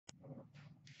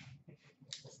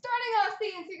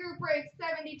CNC group break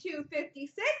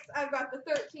 7256. I've got the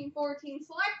 1314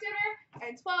 select inner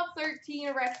and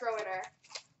 1213 retro inner.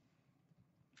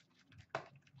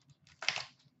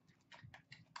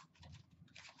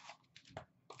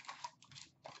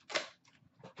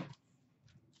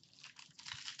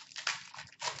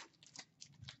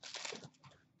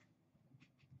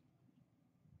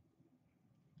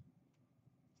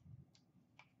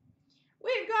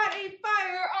 We've got a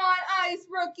fire on ice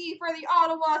rookie for the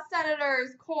Ottawa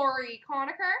Senators, Corey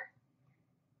Conacher.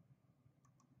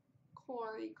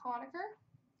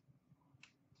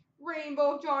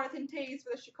 Rainbow Jonathan Toews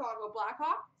for the Chicago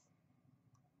Blackhawks.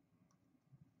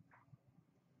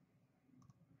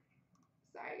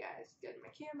 Sorry guys, getting my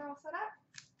camera all set up.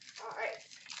 All right.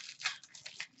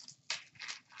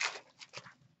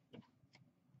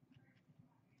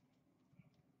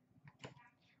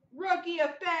 Rookie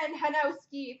of Ben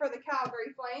Hanowski for the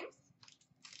Calgary Flames.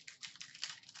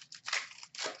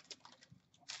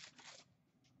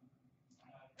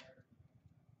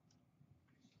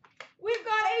 We've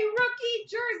got a rookie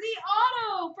jersey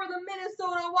auto for the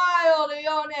Minnesota Wild,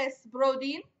 Jonas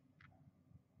Brodin.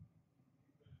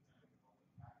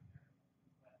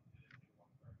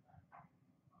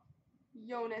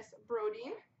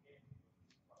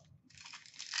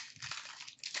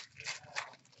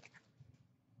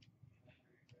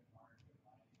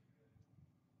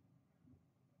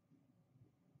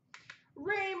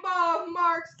 Rainbow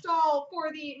Mark Stahl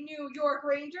for the New York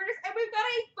Rangers. And we've got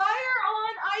a Fire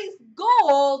on Ice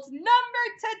Gold, number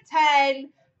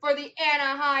 /10 for the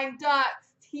Anaheim Ducks,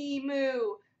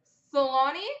 Teemu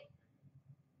Selanne.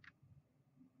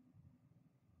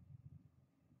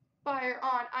 Fire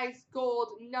on Ice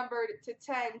Gold, numbered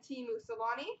 /10, Teemu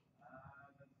Selanne.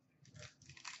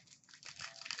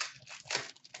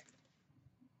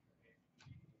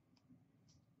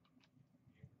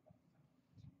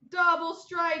 Double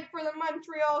strike for the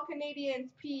Montreal Canadiens,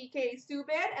 P.K.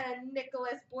 Subban, and a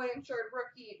Nicholas Blanchard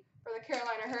rookie for the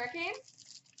Carolina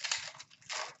Hurricanes.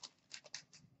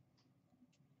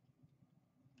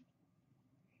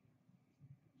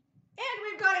 And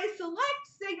we've got a select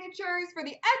signatures for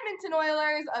the Edmonton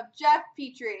Oilers of Jeff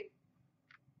Petrie.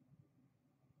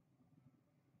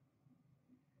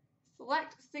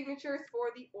 Select signatures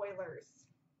for the Oilers.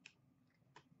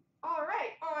 All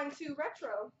right, on to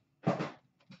retro.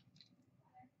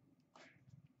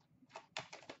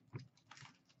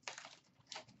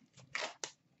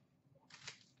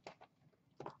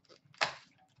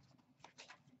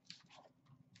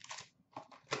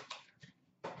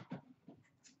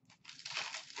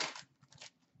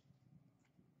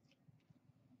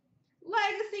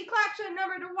 Legacy collection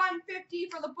number /150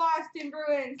 for the Boston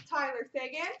Bruins, Tyler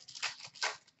Seguin.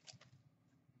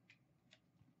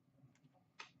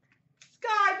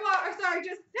 Skybox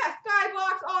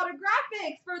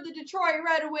autographics for the Detroit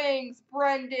Red Wings,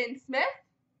 Brendan Smith.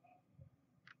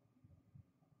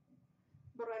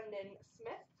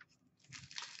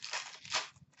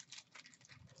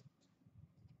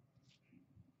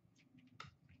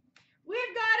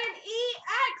 We've got an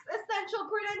EX Essential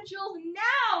Credentials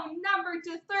now, number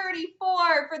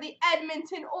 /34 for the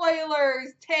Edmonton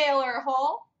Oilers, Taylor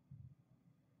Hall.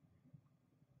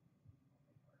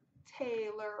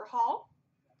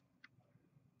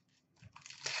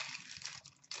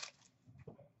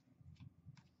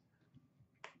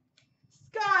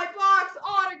 Skybox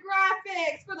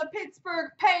autographics for the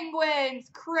Pittsburgh Penguins,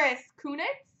 Chris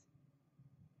Kunitz.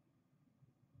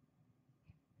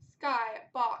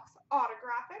 Skybox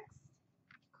autographics,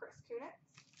 Chris Kunitz.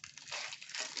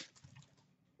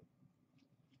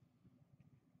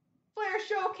 Flair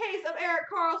showcase of Erik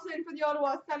Karlsson for the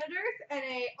Ottawa Senators, and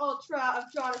a Ultra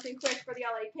of Jonathan Quick for the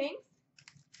LA Kings.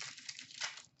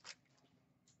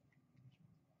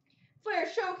 Flair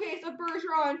showcase of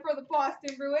Bergeron for the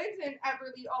Boston Bruins, and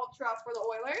Everly Ultra for the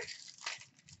Oilers.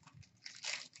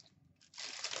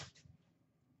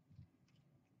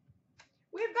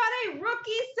 We've got a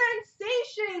Rookie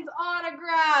Sensations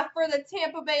autograph for the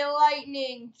Tampa Bay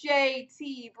Lightning,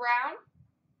 J.T. Brown.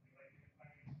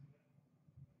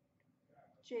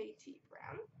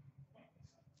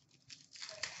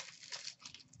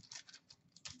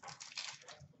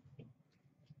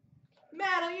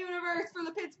 Metal Universe for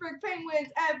the Pittsburgh Penguins,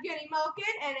 Evgeny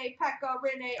Malkin, and a Pekka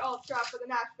Rinne Ultra for the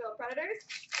Nashville Predators.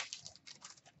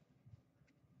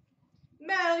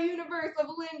 Metal Universe of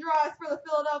Lindros for the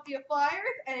Philadelphia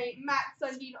Flyers, and a Matt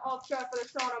Sundin Ultra for the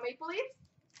Toronto Maple Leafs.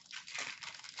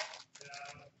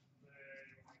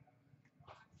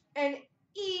 An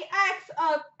EX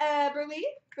of Everly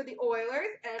for the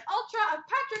Oilers, and an Ultra of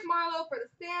Patrick Marleau for the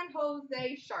San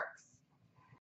Jose Sharks.